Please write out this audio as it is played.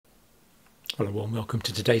Well, a warm welcome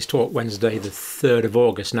to today's talk, Wednesday the 3rd of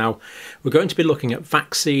August. Now, we're going to be looking at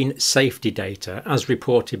vaccine safety data as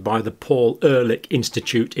reported by the Paul-Ehrlich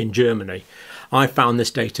Institute in Germany. I found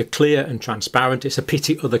this data clear and transparent. It's a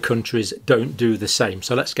pity other countries don't do the same.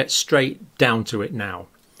 So let's get straight down to it now.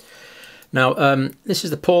 Now, this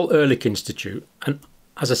is the Paul-Ehrlich Institute, and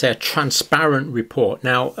as I say, a transparent report.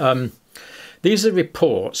 Now, these are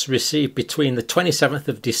reports received between the 27th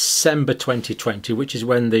of December 2020, which is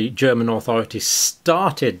when the German authorities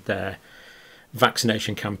started their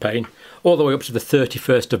vaccination campaign, all the way up to the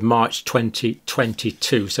 31st of March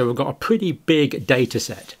 2022. So we've got a pretty big data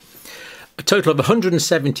set. A total of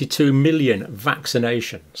 172 million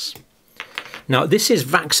vaccinations. Now, this is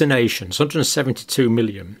vaccinations, 172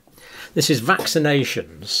 million. This is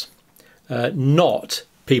vaccinations, not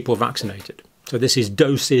people vaccinated. So this is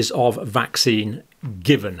doses of vaccine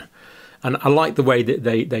given. And I like the way that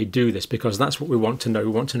they do this, because that's what we want to know.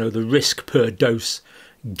 We want to know the risk per dose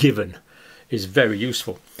given is very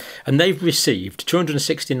useful. And they've received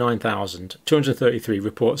 269,233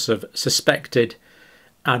 reports of suspected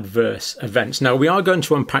adverse events. Now, we are going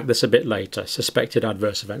to unpack this a bit later, suspected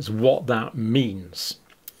adverse events, what that means.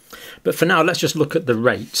 But for now, let's just look at the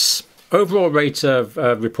rates. Overall rate of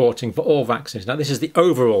reporting for all vaccines. Now, this is the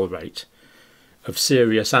overall rate of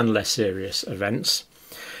serious and less serious events.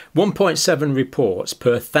 1.7 reports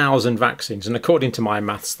per 1,000 vaccines, and according to my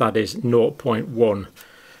maths, that is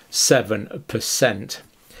 0.17%.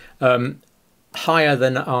 Higher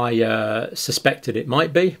than I suspected it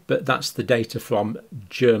might be, but that's the data from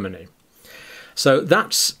Germany. So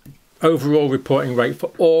that's overall reporting rate for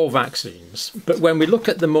all vaccines. But when we look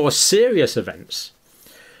at the more serious events,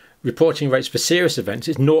 reporting rates for serious events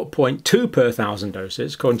is 0.2 per 1,000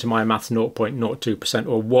 doses, according to my maths 0.02%,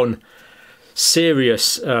 or one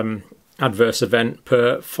serious adverse event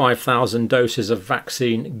per 5,000 doses of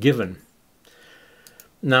vaccine given.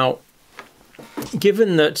 Now,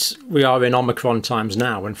 given that we are in Omicron times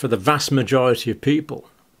now, and for the vast majority of people,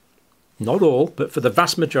 not all, but for the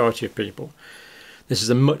vast majority of people, this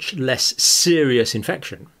is a much less serious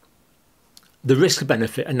infection, the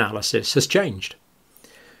risk-benefit analysis has changed.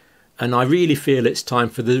 And I really feel it's time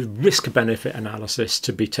for the risk-benefit analysis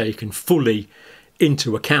to be taken fully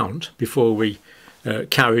into account before we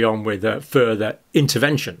carry on with further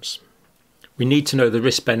interventions. We need to know the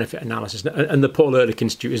risk-benefit analysis, and the Paul-Ehrlich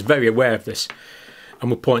Institute is very aware of this, and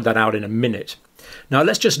we'll point that out in a minute. Now,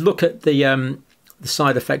 let's just look at the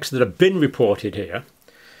side effects that have been reported here.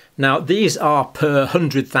 Now, these are per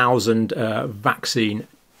 100,000 vaccine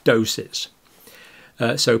doses.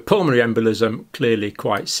 So pulmonary embolism, clearly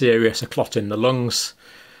quite serious, a clot in the lungs.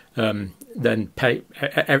 Then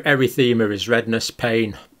erythema is redness,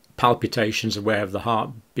 pain, palpitations, aware of the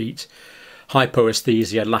heartbeat,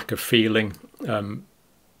 hypoesthesia, lack of feeling,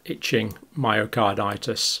 itching,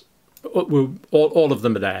 myocarditis. All of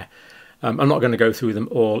them are there. I'm not going to go through them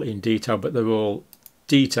all in detail, but they're all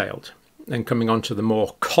detailed. Then coming on to the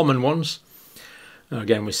more common ones,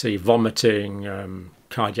 again we see vomiting,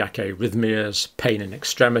 cardiac arrhythmias, pain in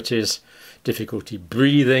extremities, difficulty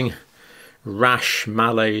breathing, rash,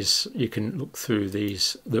 malaise. You can look through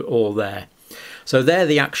these, they're all there. So they're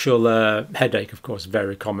the actual headache, of course,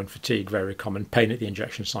 very common, fatigue, very common, pain at the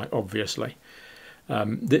injection site, obviously.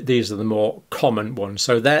 These are the more common ones.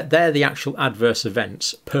 So they're the actual adverse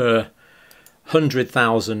events per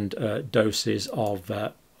 100,000 doses of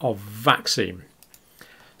vaccine.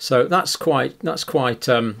 So that's quite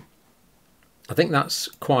I think that's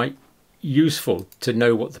quite useful to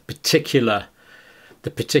know what the particular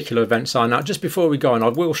events are. Now, just before we go on, I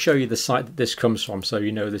will show you the site that this comes from, so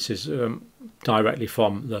you know this is directly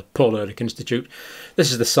from the Paul-Ehrlich Institute.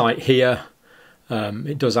 This is the site here.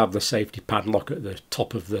 It does have the safety padlock at the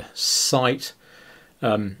top of the site.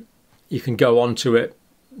 You can go onto it.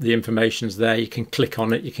 The information's there. You can click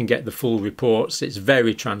on it. You can get the full reports. It's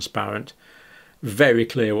very transparent, very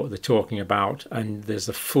clear what they're talking about, and there's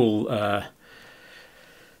a full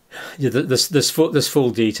there's full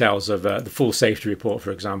details of the full safety report,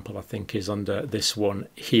 for example, I think is under this one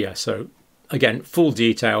here. So again, full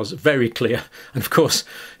details, very clear. And of course,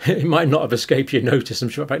 it might not have escaped your notice, I'm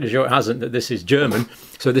sure it hasn't, that this is German.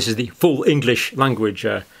 So this is the full English language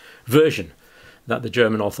version that the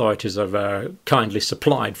German authorities have kindly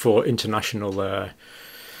supplied for international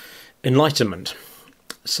enlightenment.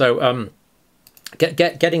 So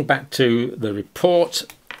getting back to the report,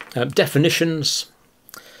 definitions.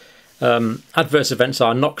 Adverse events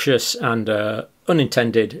are noxious and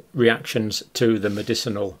unintended reactions to the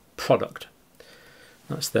medicinal product.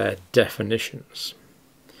 That's their definitions.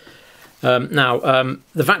 The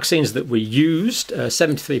vaccines that we used,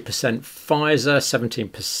 73% Pfizer, 17%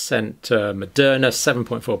 Moderna,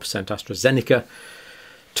 7.4% AstraZeneca,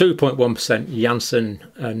 2.1% Janssen,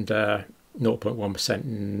 and 0.1%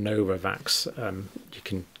 Novavax. You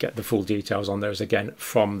can get the full details on those again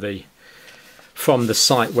from the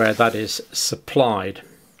site where that is supplied.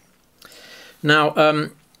 Now,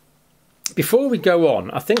 before we go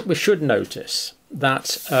on, I think we should notice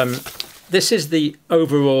that this is the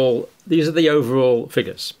overall. These are the overall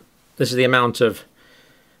figures. This is the amount of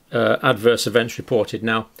adverse events reported.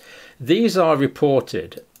 Now, these are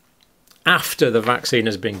reported after the vaccine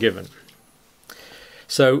has been given.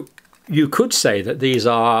 So you could say that these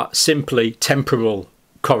are simply temporal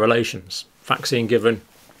correlations. Vaccine given,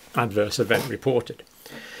 adverse event reported.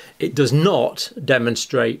 It does not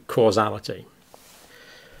demonstrate causality.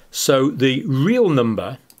 So the real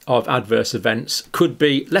number of adverse events could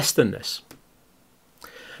be less than this.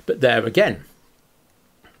 But there again,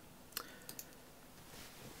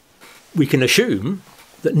 we can assume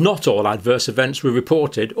that not all adverse events were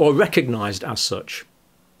reported or recognised as such.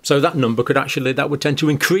 So that number could actually, that would tend to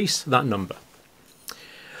increase that number.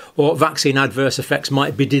 Or vaccine adverse effects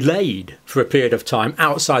might be delayed for a period of time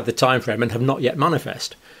outside the time frame and have not yet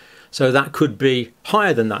manifest. So that could be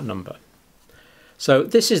higher than that number. So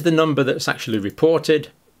this is the number that's actually reported.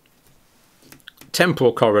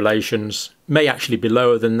 Temporal correlations may actually be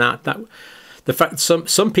lower than that. The fact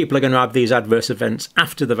some people are going to have these adverse events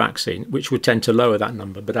after the vaccine, which would tend to lower that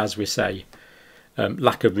number. But as we say,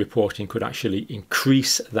 lack of reporting could actually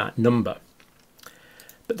increase that number.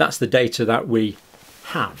 But that's the data that we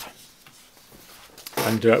have.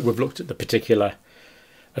 And we've looked at the particular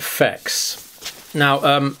effects.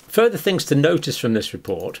 Now, further things to notice from this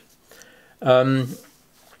report.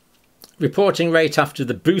 Reporting rate after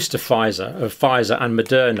the booster of Pfizer and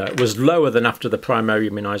Moderna was lower than after the primary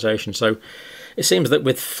immunisation. So it seems that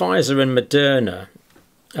with Pfizer and Moderna,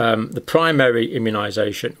 the primary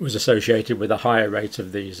immunisation was associated with a higher rate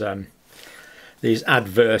of these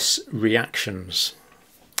adverse reactions.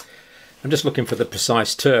 I'm just looking for the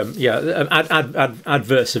precise term. Yeah,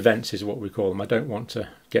 adverse events is what we call them. I don't want to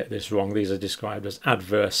get this wrong. These are described as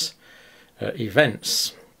adverse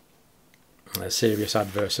events. Serious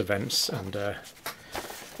adverse events and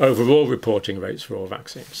overall reporting rates for all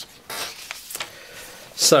vaccines.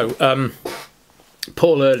 So,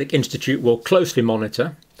 Paul Ehrlich Institute will closely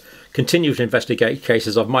monitor, continue to investigate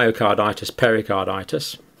cases of myocarditis,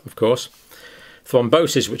 pericarditis, of course,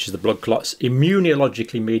 thrombosis, which is the blood clots,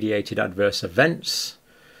 immunologically mediated adverse events,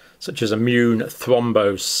 such as immune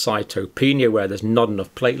thrombocytopenia, where there's not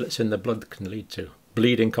enough platelets in the blood, can lead to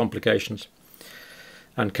bleeding complications.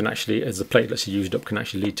 And can actually, as the platelets are used up, can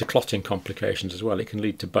actually lead to clotting complications as well. It can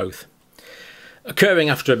lead to both. Occurring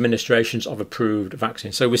after administrations of approved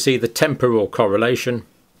vaccines. So we see the temporal correlation,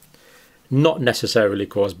 not necessarily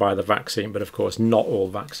caused by the vaccine, but of course not all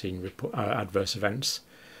vaccine adverse events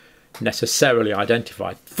necessarily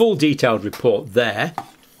identified. Full detailed report there.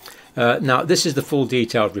 Now this is the full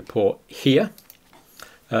detailed report here.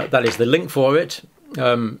 That is the link for it.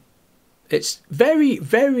 It's very,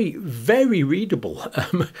 very, very readable.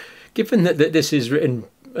 Given that this is written,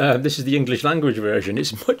 this is the English language version,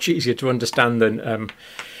 it's much easier to understand than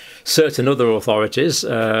certain other authorities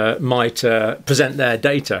might present their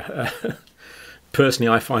data. Personally,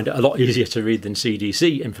 I find it a lot easier to read than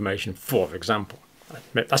CDC information, for example.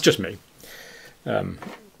 That's just me.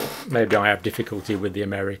 Maybe I have difficulty with the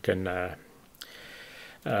American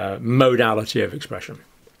modality of expression.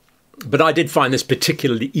 But I did find this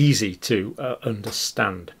particularly easy to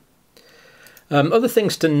understand. Other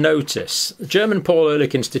things to notice. German Paul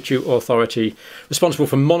Ehrlich Institute Authority, responsible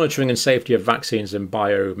for monitoring and safety of vaccines and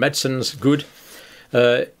biomedicines, good.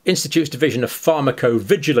 Institute's Division of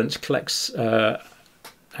Pharmacovigilance collects and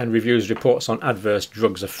reviews reports on adverse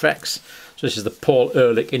drugs effects. So this is the Paul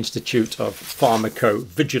Ehrlich Institute of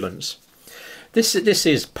Pharmacovigilance. This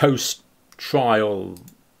is post-trial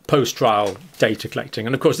data collecting,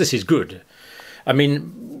 and of course this is good. I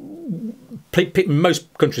mean,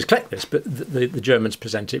 most countries collect this, but the Germans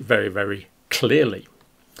present it very, very clearly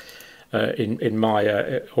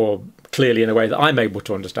or clearly in a way that I'm able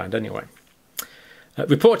to understand anyway.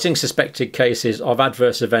 Reporting suspected cases of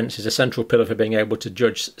adverse events is a central pillar for being able to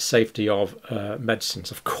judge safety of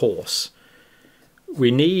medicines. Of course,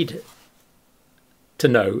 we need to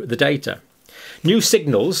know the data. New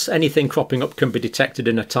signals, anything cropping up, can be detected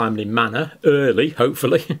in a timely manner, early,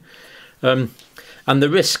 hopefully. And the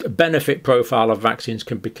risk-benefit profile of vaccines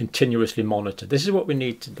can be continuously monitored. This is what we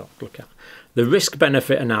need to look at. The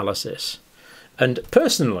risk-benefit analysis. And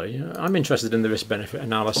personally, I'm interested in the risk-benefit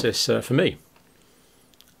analysis for me.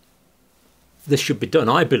 this should be done,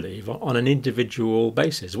 I believe, on an individual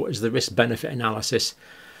basis. What is the risk-benefit analysis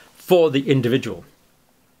for the individual?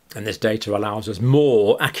 And this data allows us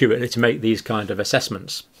more accurately to make these kind of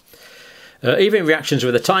assessments. Even reactions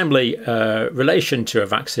with a timely relation to a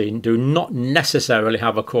vaccine do not necessarily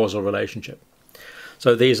have a causal relationship.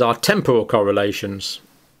 So these are temporal correlations.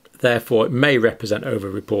 Therefore, it may represent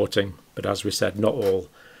over-reporting, but as we said, not all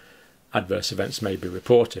adverse events may be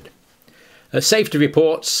reported. Safety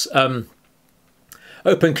reports.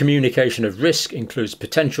 Open communication of risk includes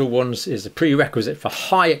potential ones, is a prerequisite for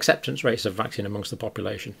high acceptance rates of vaccine amongst the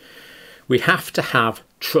population. We have to have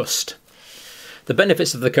trust. The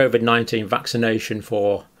benefits of the COVID-19 vaccination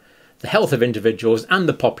for the health of individuals and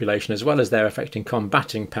the population, as well as their effect in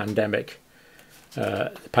combating the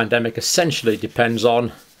pandemic essentially depends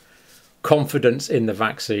on confidence in the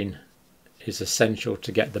vaccine is essential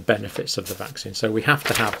to get the benefits of the vaccine. So we have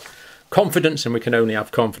to have confidence, and we can only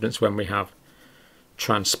have confidence when we have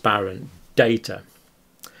transparent data.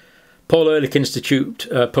 Paul Ehrlich Institute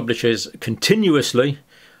publishes continuously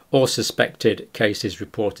all suspected cases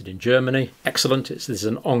reported in Germany. Excellent. This is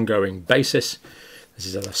an ongoing basis. This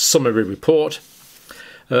is a summary report.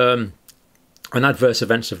 And adverse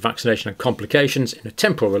events of vaccination and complications in a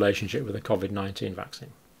temporal relationship with the COVID-19 vaccine.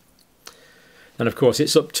 And of course,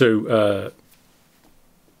 it's up to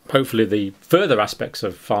hopefully the further aspects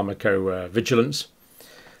of pharmacovigilance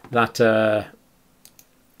that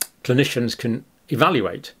clinicians can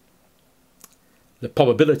evaluate the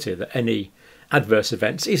probability that any adverse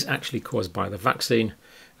events is actually caused by the vaccine,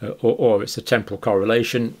 or it's a temporal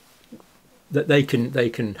correlation, that they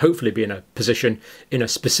can hopefully be in a position in a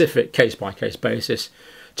specific case-by-case basis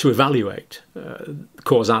to evaluate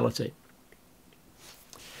causality.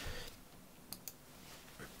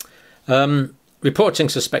 Reporting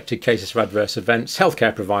suspected cases of adverse events,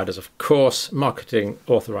 healthcare providers, of course, marketing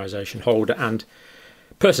authorization holder, and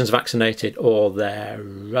persons vaccinated or their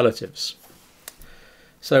relatives.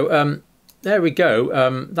 So there we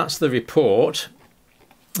go. That's the report.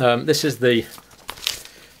 This is the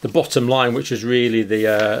bottom line, which is really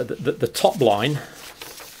the top line,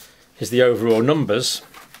 is the overall numbers.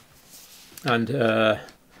 And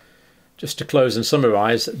just to close and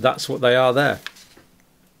summarise, that's what they are there.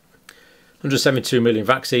 172 million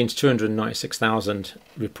vaccines, 296,000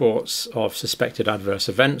 reports of suspected adverse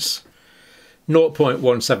events,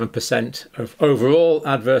 0.17% of overall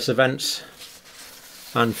adverse events,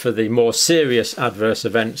 and for the more serious adverse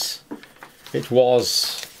events, it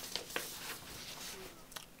was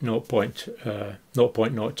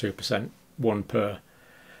 0.02%, 1 per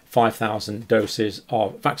 5,000 doses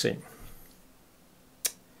of vaccine.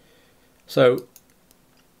 So,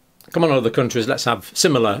 come on, other countries, let's have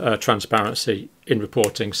similar transparency in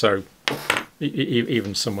reporting, so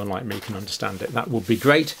even someone like me can understand it. That would be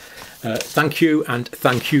great. Thank you, and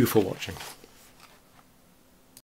thank you for watching.